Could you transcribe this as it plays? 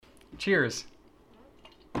Cheers.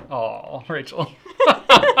 Oh, Rachel.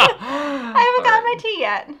 I haven't gotten my tea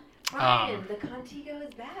yet. Ryan, the Contigo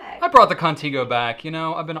is back. I brought the Contigo back. You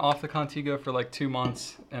know, I've been off the Contigo for like 2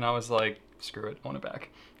 months, and I was like, screw it, I want it back.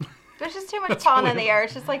 There's just too much That's pollen really- in the air.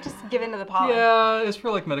 It's just give in to the pollen. Yeah, it's for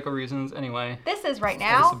like medical reasons. Anyway, This is right I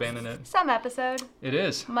now. just abandoned it. Some episode. It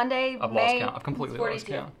is. Monday, I've lost May count. I've completely lost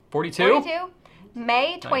 42. count. 42? 42?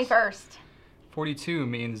 May 21st. 42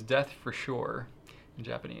 means death for sure in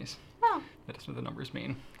Japanese. Oh. That is what the numbers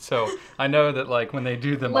mean. So I know that like when they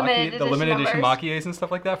do the Limited limited edition edition numbers. makies and stuff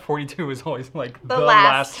like that, 42 is always like The the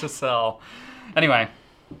last. last to sell. Anyway,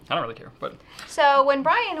 I don't really care, but So when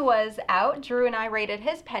Brian was out, Drew and I raided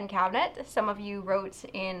his pen cabinet. Some of you wrote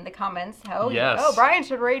in the comments, Yes. oh, Brian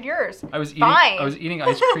should raid yours. I was Fine. eating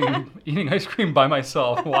ice cream by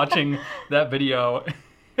myself watching that video,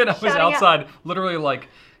 and I was Shouting out. outside literally like,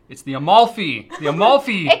 it's the Amalfi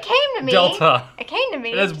It came to me. Delta. It came to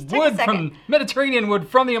me. It has Just took a wood second. from Mediterranean wood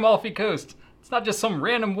from the Amalfi Coast. It's not just some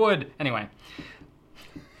random wood. Anyway,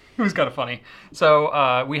 it was kind of funny.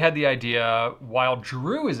 So we had the idea while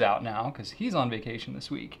Drew is out now, because he's on vacation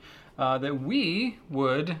this week, that we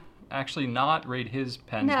would actually not raid his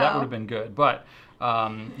pens. That No. would have been good. But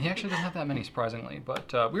he actually doesn't have that many, surprisingly.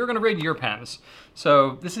 But we were going to raid your pens.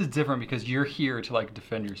 So this is different because you're here to like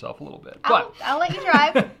defend yourself a little bit. But I'll let you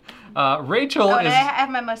drive. Rachel Oh, and is... I have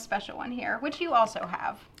my most special one here, which you also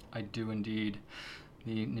have. I do indeed.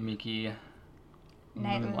 The Namiki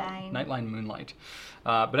Nightline. Nightline Moonlight.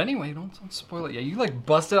 But anyway, don't spoil it. Yeah, you like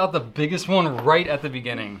busted out the biggest one right at the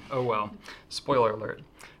beginning. Oh well. Spoiler alert.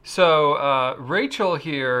 So Rachel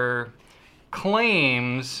here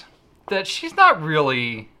claims that she's not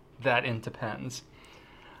really that into pens.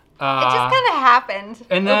 It just kind of happened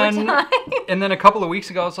and over then time. and then a couple of weeks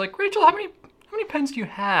ago, I was like, Rachel, how many pens do you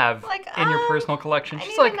have Like, in your personal collection? I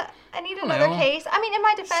She's need like, I need I don't another know, case. I mean, in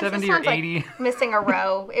my defense, 70 this or sounds 80. like missing a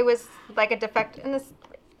row. It was like a defect in this.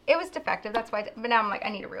 It was defective. That's why. But now I'm like, I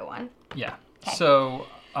need a real one. yeah. 'Kay. So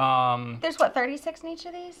There's what 36 in each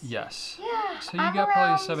of these. yes. Yeah. So you I'm got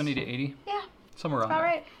around, probably 70 to 80, Yeah. somewhere around All there.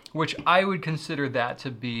 right. Which I would consider that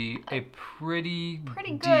to be a pretty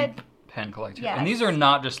Pretty deep good. pen collection. Yes. And these are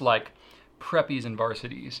not just like preppies and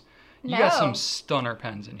varsities. You got No. some stunner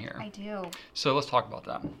pens in here. I do. So let's talk about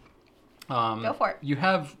that. Go for it. You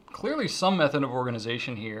have clearly some method of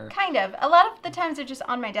organization here. Kind of. A lot of the times they're just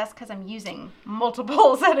on my desk because I'm using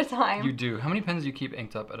multiples at a time. You do. How many pens do you keep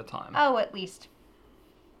inked up at a time? Oh, at least.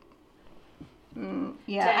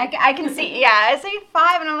 Yeah, I can see. Yeah, I see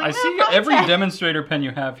 5, and I'm like, I no, see probably every 10. demonstrator pen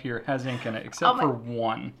you have here has ink in it, except Oh my- for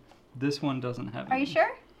one. This one doesn't have Are you ink.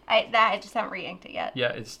 sure? I just haven't re-inked it yet.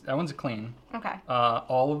 Yeah, that one's clean. Okay.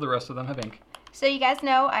 All of the rest of them have ink. So you guys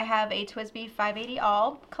know I have a TWSBI 580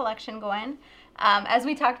 All collection going. As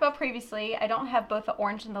we talked about previously, I don't have both the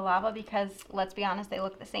orange and the lava because, let's be honest, they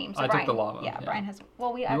look the same. So I took Brian, the lava, Yeah, yeah. Brian has.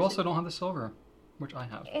 Well, we You actually. also don't have the silver, which I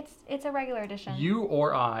have. It's a regular edition. You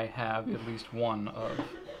or I have at least one of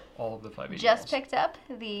all of the 580. Just picked up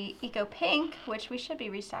the Eco Pink, which we should be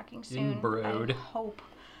restocking soon. Broad. I hope.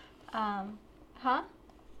 Huh?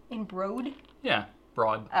 In Broad? Yeah,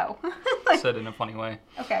 broad. Oh. Said in a funny way.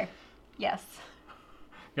 Okay. Yes.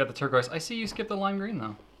 You got the turquoise. I see you skipped the lime green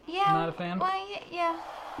though. Yeah. Not a fan? Well, yeah.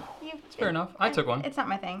 It's fair enough. I took one. It's not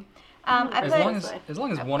my thing. I As put,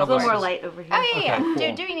 long as A one of little us more is- light over here. Oh yeah, yeah. Okay,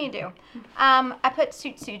 cool. Do you need to? I put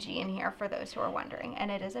Suji in here for those who are wondering,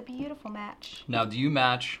 and it is a beautiful match. Now, do you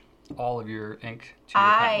match all of your ink to your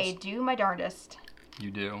I pens? do my darndest.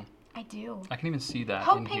 You do. I do. I can even see that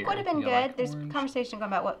Hope in pink here. would have been You got, good. like, There's orange. conversation going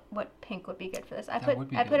about what pink would be good for this. I That would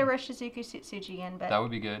be put a good. Roshizuku Suji in, but That would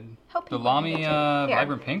be good. Hope The pink would be Lamy good too. Here.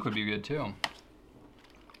 Vibrant Pink would be good too.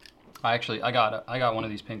 I got one of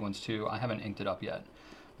these pink ones too. I haven't inked it up yet,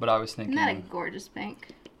 but I was thinking Not a gorgeous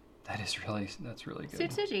pink. that's really good.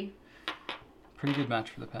 Suji. Pretty good match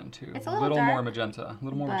for the pen too. It's a little dark, more magenta, a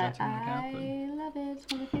little more magenta in the cap. But... I love it.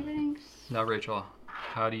 It's one of my favorite inks. Now, Rachel,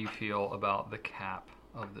 how do you feel about the cap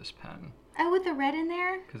of this pen? Oh, with the red in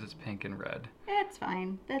there? Because it's pink and red. It's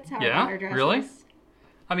fine. That's how Yeah? our daughter dresses. Really?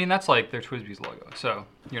 I mean, that's like their TWSBI's logo, so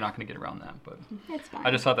you're not going to get around that. But It's fine. I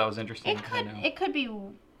just thought that was interesting. It could be.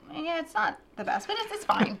 Yeah, it's not the best, but it's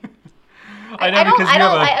fine. I know because I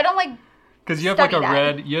don't like. because you have like a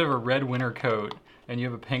study that. red winter coat and you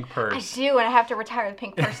have a pink I purse. do, and I have to retire the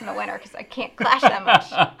pink purse in the winter because I can't clash that much.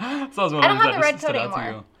 So I was wondering I don't if have that the red just stood coat out to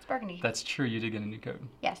anymore. you. It's burgundy. That's true. You did get a new coat.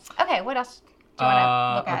 Yes. Okay. What else do you want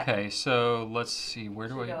to look at? Okay, so let's see. Where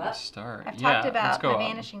do Should we go I up? start? I've yeah, talked let's about go my up.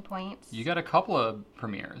 vanishing points. You got a couple of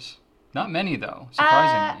premieres. Not many though,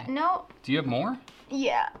 surprisingly. No. Do you have more?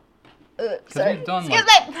 Yeah. Sorry. we've done Excuse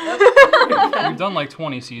like me. we've done like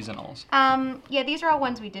 20 seasonals. Yeah, these are all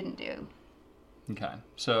ones we didn't do. Okay,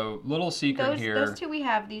 so little secret here. Those two we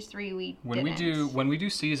have. These three we When didn't. we do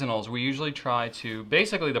seasonals, we usually try to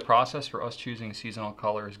basically the process for us choosing seasonal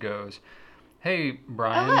colors goes, hey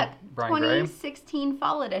Brian, Oh look, Brian Gray. 2016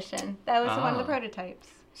 fall edition. That was one of the prototypes.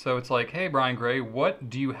 So it's like, hey Brian Gray, what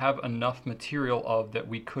do you have enough material of that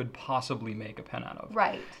we could possibly make a pen out of?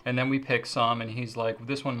 Right. And then we pick some, and he's like,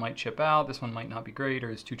 this one might chip out, this one might not be great, or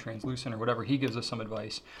it's too translucent, or whatever. He gives us some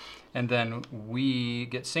advice. And then we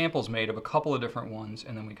get samples made of a couple of different ones,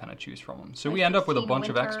 and then we kind of choose from them. So we end up with a bunch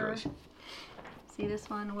of extras. See, this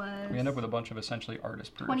one was. We end up with a bunch of essentially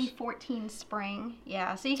artist proofs. 2014 spring.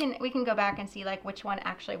 Yeah, so we can go back and see like which one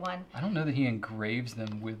actually won. I don't know that he engraves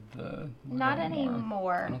them with the. Not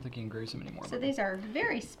anymore. I don't think he engraves them anymore. So these are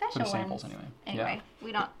very special for the samples ones. anyway. Anyway,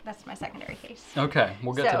 we don't. That's my secondary case. Okay,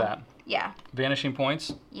 we'll get to So, that. Yeah. Vanishing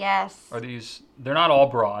Points. Yes. Are these? They're not all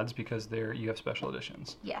broads because you have special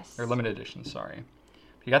editions. Yes. Or limited editions. Sorry.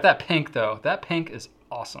 You got that pink though. That pink is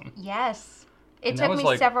awesome. Yes. It And that took was me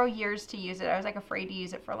like- several years to use it. I was like afraid to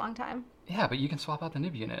use it for a long time. Yeah, but you can swap out the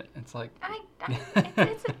nib unit. It's like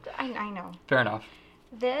I know. fair enough.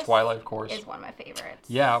 This Twilight, of course. is one of my favorites.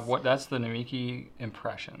 Yeah, that's the Namiki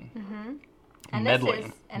impression. Mm-hmm. And Medley. this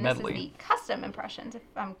is Medley. the custom impressions. If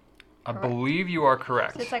I'm I correct. believe you are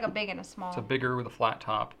correct. So it's like a big and a small. It's a bigger with a flat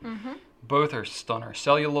top. Mm-hmm. Both are stunner.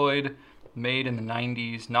 Celluloid, made in the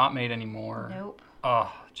 90s, not made anymore. Nope.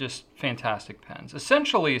 Just fantastic pens.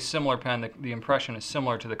 Essentially a similar pen. The impression is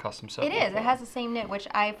similar to the custom set. It is. It has the same nib, which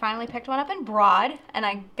I finally picked one up in broad, and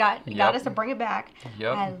I got Yep. us to bring it back.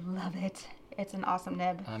 Yep. I love it. It's an awesome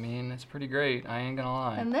nib. I mean, it's pretty great. I ain't gonna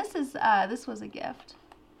lie. And this was a gift.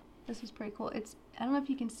 This was pretty cool. I don't know if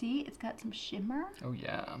you can see. It's got some shimmer. Oh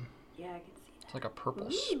yeah. Yeah, I can see It's like a purple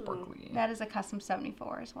Ooh. sparkly. That is a custom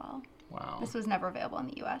 74 as well. Wow. This was never available in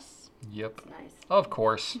the U.S. Yep. that. Nice. Of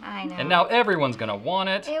course. I know. And now everyone's gonna want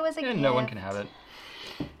it. It was a and no one gift. can have it.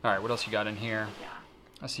 All right, what else you got in here? Yeah.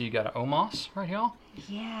 I see you got an Omos right here,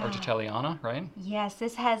 Yeah. or Titeliana, right? Yes,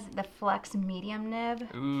 this has the flex medium nib.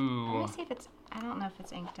 Let Ooh. me see if it's. I don't know if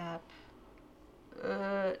it's inked up.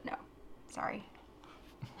 No. Sorry.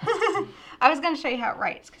 I was gonna show you how it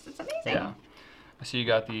writes because it's amazing. Yeah. I see you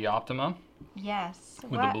got the Optima. Yes.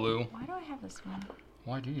 With the blue. Why do I have this one?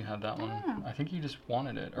 Why do you have that one? know. I think you just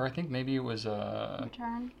wanted it, or I think maybe it was a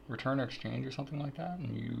Return. return or exchange or something like that,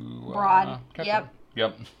 and you Broad. kept Yep. it.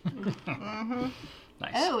 Yep. Mm-hmm.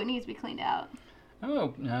 Nice. Oh, it needs to be cleaned out.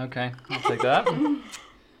 Oh, okay. I'll take that.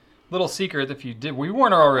 Little secret, if you did, we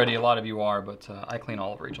weren't already, a lot of you are, but I clean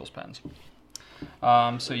all of Rachel's pens.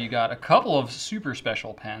 So you got a couple of super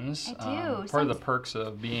special pens. I do. Part of the perks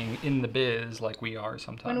of being in the biz like we are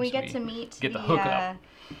sometimes. When we get to meet get the hookup.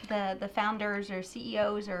 the founders or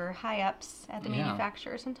CEOs or high ups at the Yeah.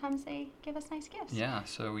 manufacturer, sometimes they give us nice gifts. Yeah,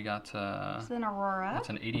 so we got, This is an Aurora. that's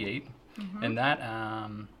an 88. Mm-hmm. And that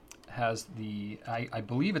has I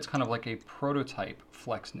believe it's kind of like a prototype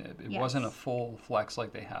flex nib. It wasn't a Yes. full flex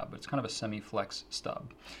like they have, but it's kind of a semi-flex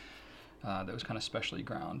stub that was kind of specially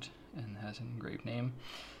ground and has an engraved name.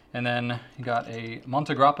 And then you got a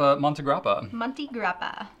Montegrappa, Monte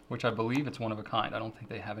Grappa. which I believe it's one of a kind. I don't think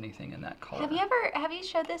they have anything in that color. Have you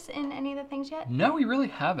showed this in any of the things yet? No, we really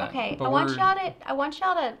haven't. Okay, but I want we're-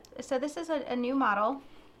 y'all to. So this is a new model,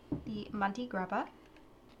 the Monte Grappa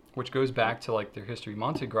which goes back to like their history.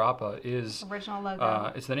 Montegrappa is original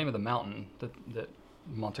logo. it's the name of the mountain that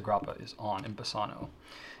Montegrappa is on in Bassano,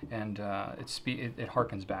 and it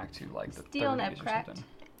harkens back to like the Steel 30s nib, or correct? something.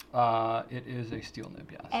 It is a steel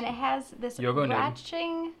nib, yes. And it has this Yogo nib.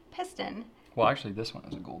 ratcheting piston. Well, actually, this one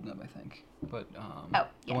is a gold nib, I think, but the one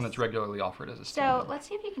yes. that's regularly offered as a steel So nib. let's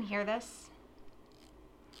see if you can hear this.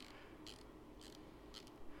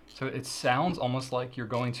 So it sounds almost like you're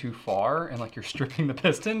going too far and like you're stripping the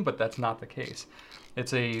piston, but that's not the case.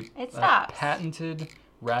 It's a stops. patented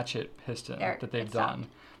ratchet piston There, that they've it stopped. done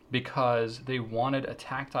because they wanted a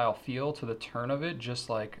tactile feel to the turn of it, just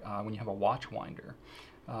like when you have a watch winder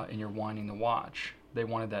and you're winding the watch. They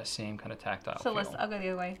wanted that same kind of tactile So feel. I'll go the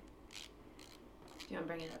other way. Do you want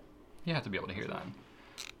to bring it up? You have to be able to hear that.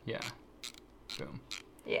 Yeah. Boom.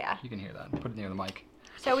 Yeah. You can hear that. Put it near the mic.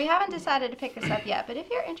 So we haven't decided to pick this up yet, but if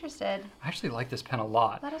you're interested, I actually like this pen a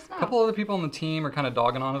lot. let us know. A couple other people on the team are kind of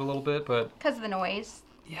dogging on it a little bit, but Because of the noise.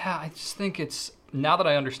 yeah, I just think it's, now that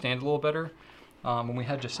I understand it a little better, when we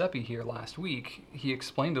had Giuseppe here last week, he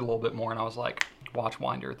explained it a little bit more, and I was like, watch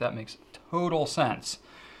winder, that makes total sense.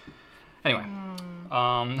 Anyway,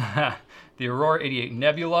 the Aurora 88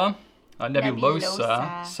 Nebula, Nebulosa,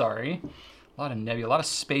 Nebulosa. sorry. A lot of nebula, a lot of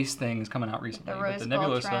space things coming out recently. The but rose the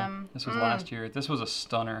gold Nebulosa, trim. this was last year. This was a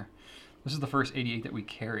stunner. This is the first 88 that we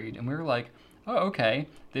carried, and we were like, oh, okay.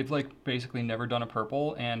 They've like basically never done a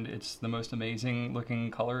purple, and it's the most amazing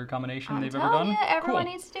looking color combination they've ever done. Yeah, everyone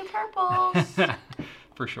Cool. needs to do purples.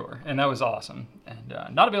 For sure, and that was awesome. And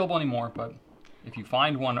not available anymore, but if you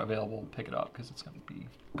find one available, pick it up because it's going to be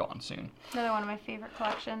gone soon. Another one of my favorite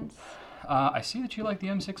collections. I see that you like the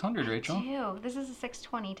M600, Rachel. Ew, this is a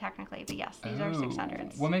 620 technically, but yes, these are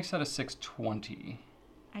 600s. What makes that a 620?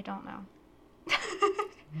 I don't know.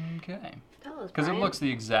 Okay. Tell us, Because it Brian. looks the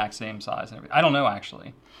exact same size and everything. I don't know,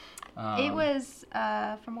 actually. It was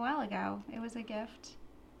from a while ago. It was a gift.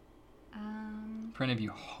 For any of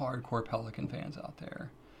you hardcore Pelican fans out there,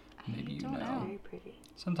 maybe you don't know. know. Very pretty.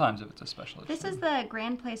 Sometimes if it's a special edition. This is the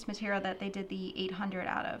Grand Place material that they did the 800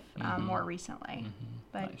 out of more recently.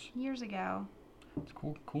 But Nice. years ago. It's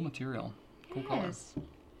cool material. Cool It color. is.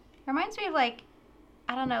 Reminds me of like,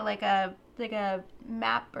 I don't know, like a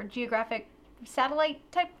map or geographic satellite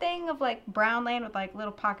type thing of like brown land with like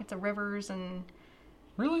little pockets of rivers and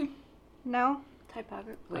Really? no,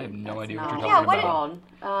 Typography. I have no that's idea what you're not talking what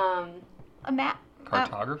about. a map.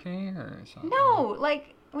 Cartography or something? No,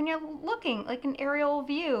 like when you're looking, like an aerial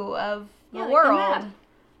view of the Yeah, like the world. map.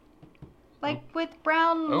 Like with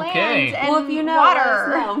brown Okay. land and Well, if you know, water.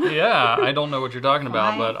 let us know. Yeah, I don't know what you're talking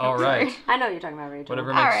about, Why? but all right. I know what you're talking about, Rachel. Whatever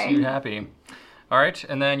All makes right. you happy. All right,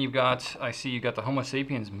 and then you've got, I see you got the Homo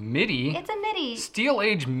sapiens MIDI. It's a MIDI. Steel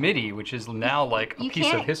Age MIDI, which is now like a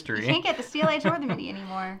piece of history. You can't get the Steel Age or the MIDI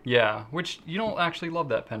anymore. Yeah, which you don't actually love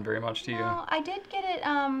that pen very much, do you? No, I did get it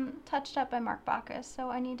touched up by Mark Bacchus, so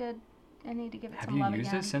I need to give it Have some you love used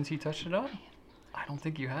again. it since he touched it up? I don't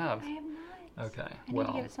think you have. I have not. Okay, I need to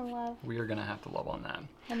well, give it some love. we are going to have to love on that.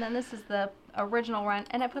 And then this is the original run,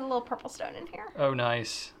 and I put a little purple stone in here. Oh,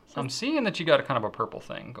 nice. I'm seeing that you got a kind of a purple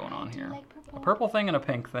thing going on I do here. like purple. A purple thing and a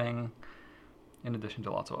pink thing, in addition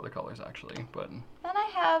to lots of other colors, actually. But Then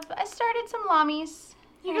I started some Lamies.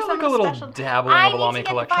 you Here's got like some a little special- dabbling I of a need Lamy to get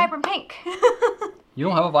collection. the vibrant pink. You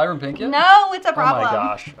don't have a vibrant pink yet? No, it's a problem. Oh my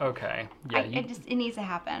gosh. Okay. Yeah, it needs to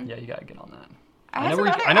happen. yeah, you gotta get on that. I I have know some where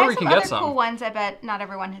you- other, I know I where have you some can get other some. cool ones I bet not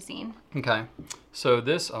everyone has seen. Okay. So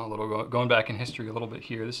this, going back in history a little bit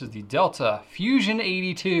here. This is the Delta Fusion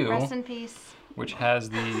 82. Rest in peace. Which has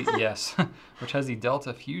the which has the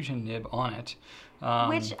Delta Fusion nib on it.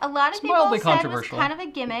 Which a lot of it's people mildly said was controversial. kind of a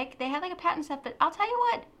gimmick. They had like a patent stuff, but I'll tell you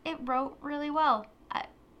what, it wrote really well.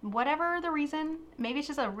 Whatever the reason, maybe it's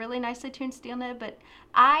just a really nicely tuned steel nib, but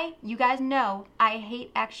you guys know, I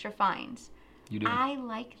hate extra fines. You do. I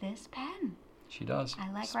like this pen. She does. I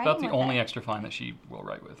like it's writing about the with only it. extra fine that she will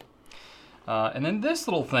write with. And then this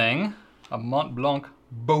little thing, a Mont Blanc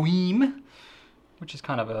Boheme, which is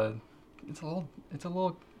kind of it's a little It's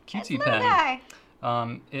cutesy a little pen.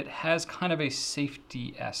 guy. It has kind of a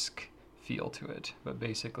safety-esque feel to it, but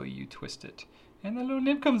basically you twist it, and the little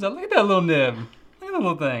nib comes out. Look at that little nib. Look at that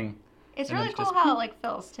little thing. It's And really it's cool just- how it like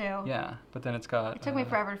fills too. Yeah, but then it's got. It took me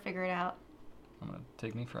forever to figure it out. I'm gonna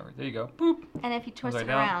take me forever. There you go. Boop. And if you twist Goes it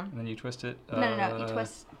right down, around. and then you twist it. No, you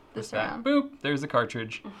twist this back. around. Boop. There's the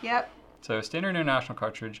cartridge. Yep. So standard international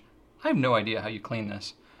cartridge. I have no idea how you clean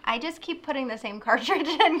this. I just keep putting the same cartridge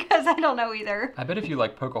in because I don't know either. I bet if you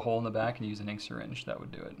like poke a hole in the back and use an ink syringe, that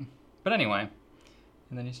would do it. But anyway,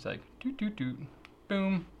 and then you just like doot doot doot,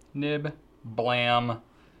 boom, nib, blam.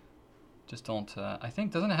 Just don't. I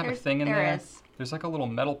think doesn't it have a thing in there there? is. There's like a little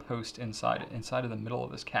metal post inside of the middle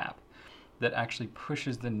of this cap, that actually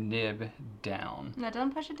pushes the nib down. No,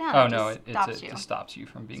 don't push it down. Oh it no, just it stops you. just stops you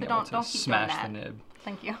from being So able don't to keep doing smash the that. nib.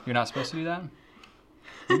 Thank you. You're not supposed to do that.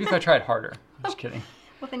 Maybe if I tried harder. I'm just kidding.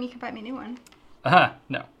 Well, then you can buy me a new one.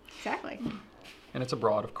 No. Exactly. And it's a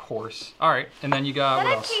broad, of course. All right, and then you got Then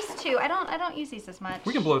what I have else? case two. I don't use these as much.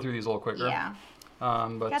 We can blow through these a little quicker. Yeah.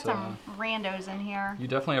 But Got some randos in here. you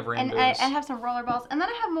definitely have And randos. I have some roller balls. And then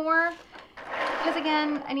I have more, because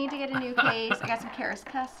again, I need to get a new case. I got some Karis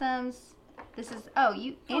Customs. This is,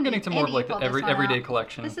 We're getting to more of Andy like the pulled this one everyday out.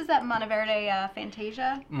 collection. This is that Monteverde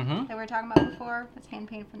Fantasia Mm-hmm. that we were talking about before. That's hand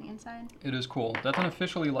painted from the inside. It is cool. That's an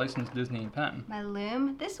officially licensed Disney pen. My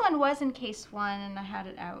Loom. This one was in case one, and I had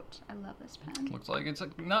it out. I love this pen. Looks like it's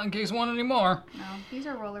not in case one anymore. No, these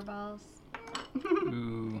are roller balls.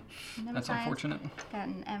 Ooh, Never that's mind. unfortunate. Got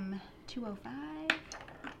an M205.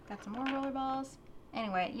 Got some more roller balls.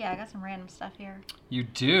 Anyway, yeah, I got some random stuff here. You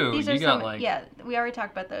do. These You are got some, like yeah, we already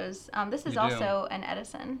talked about those. This is You do. also an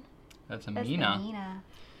Edison. that's a That's Mina. the Mina.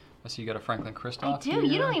 I see you got a Franklin I Christoph. do. Here.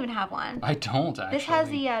 You don't even have one. I don't actually. This has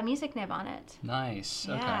the music nib on it. Nice.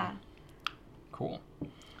 Yeah. Okay. Cool.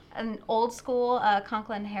 An old school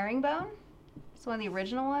Conklin herringbone. It's one of the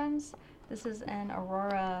original ones. This is an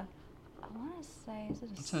Aurora. I want to say, is it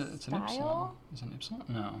a It's an style? Ypsilon. Is it an Ypsilon?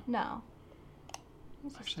 No. No.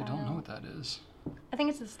 It's a Actually, don't know style. what that is. I think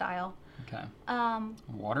it's the style. Okay. Um,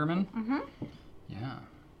 Waterman? mm-hmm. Yeah.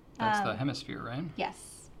 That's the hemisphere, right?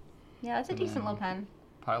 Yes. Yeah, that's a And decent then little pen.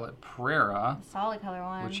 Pilot Prera, Solid color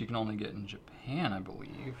one. which you can only get in Japan, I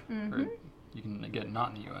believe. Mhm. Or you can get not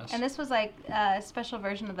in the U.S. And this was like a special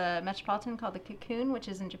version of the Metropolitan called the Cocoon, which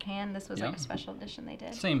is in Japan. This was like Yep. a special edition they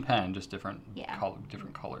did. Same pen, just different Yeah.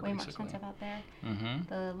 different color, Way more basically. expensive out there. Mm-hmm.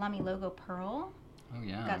 The Lamy Logo Pearl. Oh,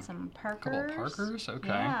 yeah. Got some Parkers. Couple of Parkers? Okay.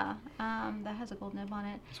 Yeah. That has a gold nib on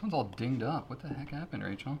it. This one's all dinged up. What the heck happened,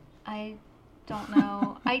 Rachel? I don't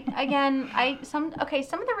know. Some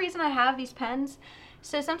of the reason I have these pens,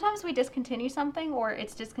 so sometimes we discontinue something or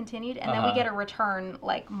it's discontinued and then we get a return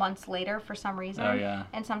like months later for some reason. Oh, yeah.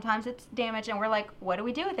 And sometimes it's damaged and we're like, what do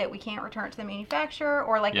we do with it? We can't return it to the manufacturer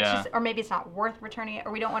or like it's Yeah. just, or maybe it's not worth returning it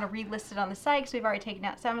or we don't want to relist it on the site because we've already taken it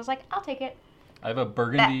out. So I was like, I'll take it. I have a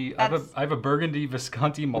burgundy. I that's- have a burgundy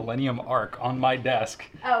Visconti Millennium Arc on my desk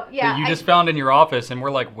Oh yeah. that you just found in your office, and we're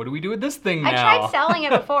like, "What do we do with this thing now?" I tried selling it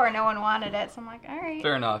before, no one wanted it, so I'm like, all right.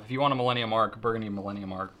 Fair enough. If you want a Millennium Arc, burgundy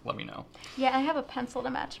Millennium Arc, let me know. Yeah, I have a pencil to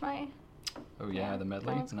match my. Oh yeah, Yeah, the medley.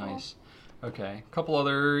 that one's cool. Nice. Okay, couple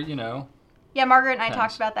other, Yeah, Margaret and I Pens.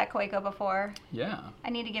 talked about that Coeco before. yeah. I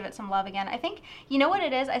need to give it some love again. I think, you know what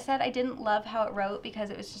it is? I said I didn't love how it wrote because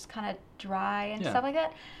it was just kind of dry and Yeah. stuff like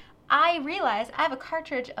that. I realized I have a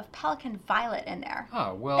cartridge of Pelican Violet in there.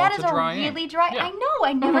 Oh well, That it's is a dry really ink. dry. Yeah. I know.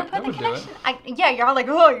 I never That put the would do it. connection. Yeah, you're all like,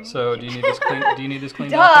 oh. So do you need this clean? Do you need this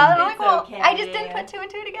cleaned Duh. out? I'm Then? like, well, It's I just okay. didn't put two and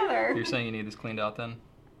two together. You're saying you need this cleaned out then?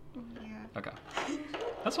 Yeah. Okay,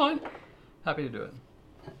 that's fine. Happy to do it.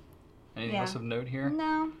 Anything Yeah. else of note here?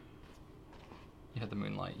 No. You had the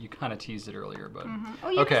Moonlight. You kind of teased it earlier, but Oh,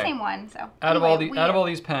 you have the Okay. same one. So out of Anyway, all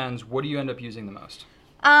these pens, what do you end up using the most?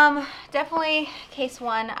 Definitely case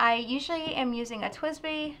one. I usually am using a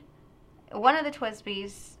TWSBI, one of the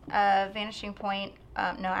TWSBIs, Vanishing Point.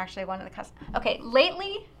 No, actually one of the custom. Okay,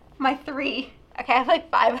 lately my three. Okay, I have like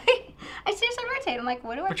five. I seriously rotate. I'm like,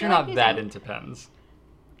 what do I? But feel you're like not that using? into pens.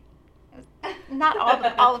 Not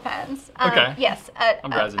all the pens. Okay. Yes,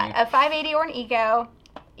 I'm razzing you. a 580 or an Eco,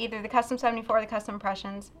 either the Custom 74 or the Custom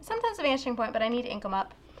Impressions. Sometimes a Vanishing Point, but I need to ink them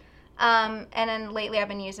up. And then lately I've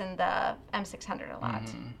been using the M600 a lot.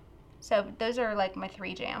 Mhm. So those are like my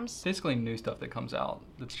three jams. Basically, new stuff that comes out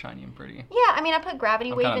that's shiny and pretty. Yeah, I mean I put Gravity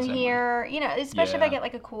I'm Wave kinda in the same way. here. You know, especially if I Yeah. get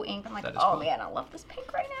like a cool ink. I'm like, That is oh cool. man, I love this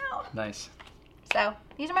pink right now. Nice. So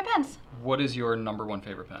these are my pens. What is your number one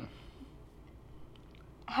favorite pen?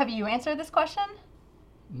 Have you answered this question?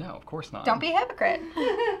 No, of course not. Don't be a hypocrite.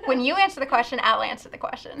 When you answer the question, I'll answer the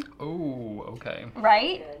question. Oh, okay.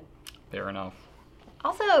 Right? Good. Fair enough.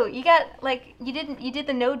 Also, you got like you did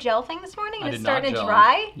the no gel thing this morning I and did it's not starting to gel.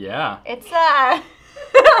 dry. Yeah. It's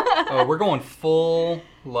Oh, we're going full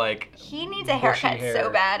like. He needs a bushy haircut hair. so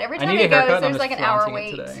bad. Every I time need he a haircut, goes, I'm there's just like an hour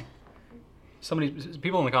flaunting it wait. today.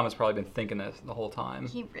 People in the comments probably been thinking this the whole time.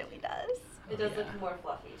 He really does. It does yeah. look more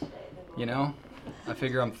fluffy today than normal. You know, I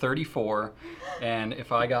figure I'm 34, and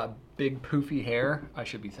if I got big poofy hair, I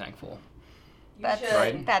should be thankful. You That's should.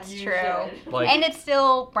 Right. that's You true. should. Like, And it's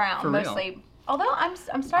still brown For real. mostly. Although I'm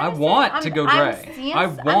starting. I to see- want I'm- to go I'm gray. seeing I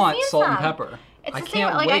s- I'm want seeing salt and some. pepper. It's I the same.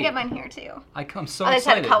 can't Like wait. I get mine here too. I'm so Oh, they just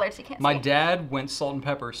have excited. colors you can't My see. dad went salt and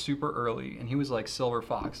pepper super early, and he was like Silver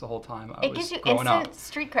Fox the whole time I It was gives you growing instant up.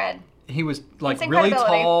 street cred. He was like instant really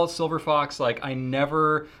credibility. tall, Silver Fox. Like I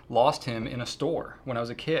never lost him in a store when I was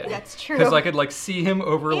a kid. That's true. Because I could like see him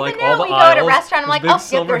over Even like now all the we go at a aisles. restaurant, I'm his like, big oh, yep,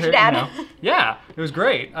 silver there's your hair, dad. you know? Yeah, it was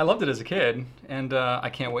great. I loved it as a kid, and I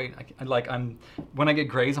can't wait. I'm when I get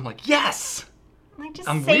grays, I'm like, yes. Like just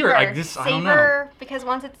I'm savor, weird. I don't know. savor because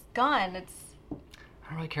once it's gone, it's I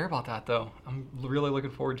don't really care about that though. I'm really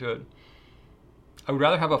looking forward to it. I would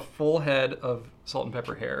rather have a full head of salt and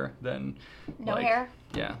pepper hair than no like, hair.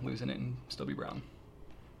 Yeah, losing it and still be brown.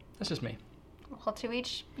 That's just me. Well, to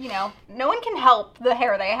each, you know, no one can help the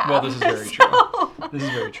hair they have. Well, this is very so- true. This is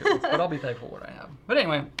very true. But I'll be thankful for what I have. But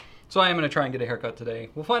anyway, so I am going to try and get a haircut today.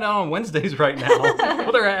 We'll find out on Wednesdays right now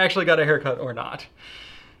whether I actually got a haircut or not.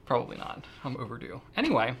 Probably not. I'm overdue.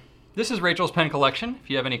 Anyway, this is Rachel's pen collection. If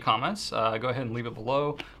you have any comments, go ahead and leave it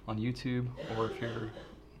below on YouTube, or if you're,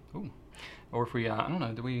 or if we, I don't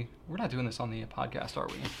know, we're not doing this on the podcast, are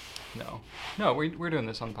we? No, we're doing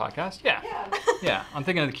this on the podcast. Yeah. Yeah, I'm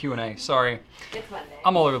thinking of the Q&A. Sorry. It's Monday.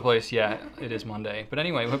 I'm all over the place. Yeah, it is Monday. But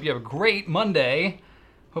anyway, we hope you have a great Monday.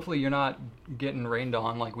 Hopefully you're not getting rained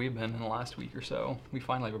on like we've been in the last week or so. We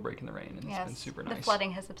finally have a break in the rain, and it's Yes, been super nice. the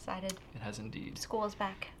flooding has subsided. It has indeed. School is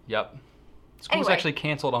back. Yep. School's Anyway. actually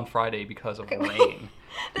canceled on Friday because of Okay. rain.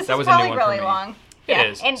 This That is was a new probably one for really me. long. It Yeah,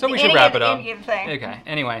 is. and So we the should ending wrap of it the up. ending thing. Okay.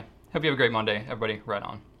 Anyway, hope you have a great Monday, everybody. Right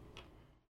on.